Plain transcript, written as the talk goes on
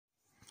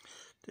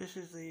This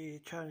is the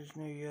Chinese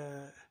New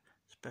Year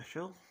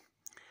special.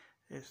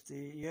 It's the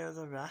Year of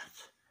the Rat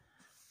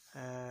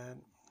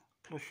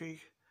plushy.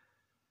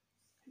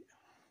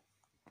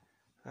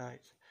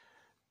 Right,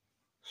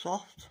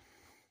 soft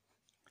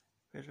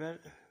with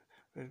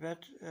red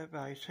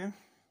writing.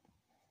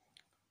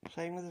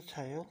 Same with the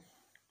tail.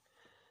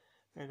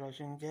 Red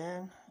writing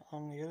again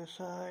on the other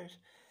side.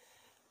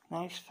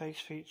 Nice face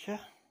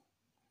feature,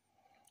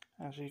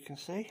 as you can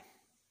see.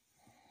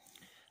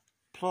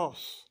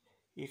 Plus,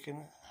 you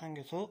can hang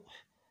it up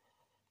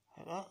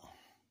like that.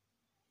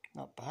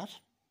 Not bad.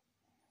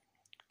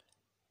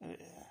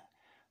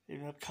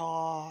 In a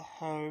car,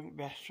 home,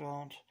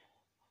 restaurant,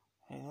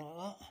 anything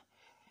like that.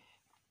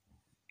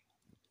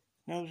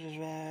 Nose is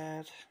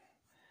red.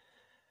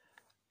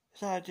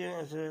 It's ideal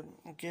as a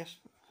gift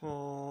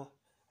for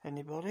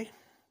anybody.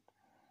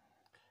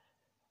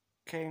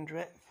 Came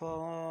direct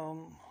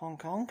from Hong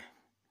Kong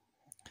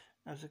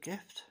as a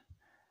gift.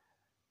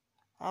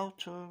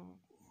 Out of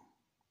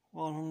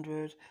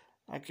 100,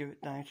 I give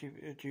it 90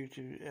 due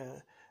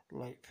to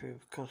late through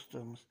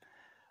customs.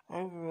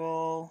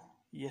 Overall,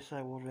 yes,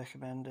 I would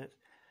recommend it.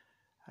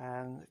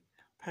 And the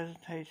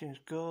presentation is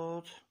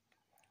good,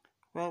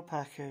 well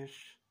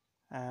packaged,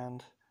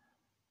 and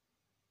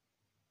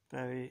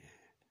very,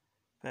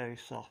 very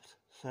soft.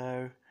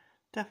 So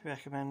definitely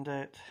recommend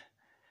it.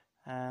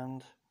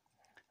 And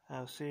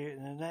I'll see you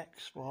in the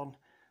next one.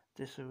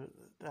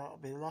 That'll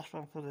be the last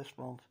one for this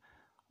month.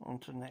 On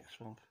to next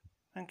month.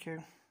 Thank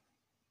you.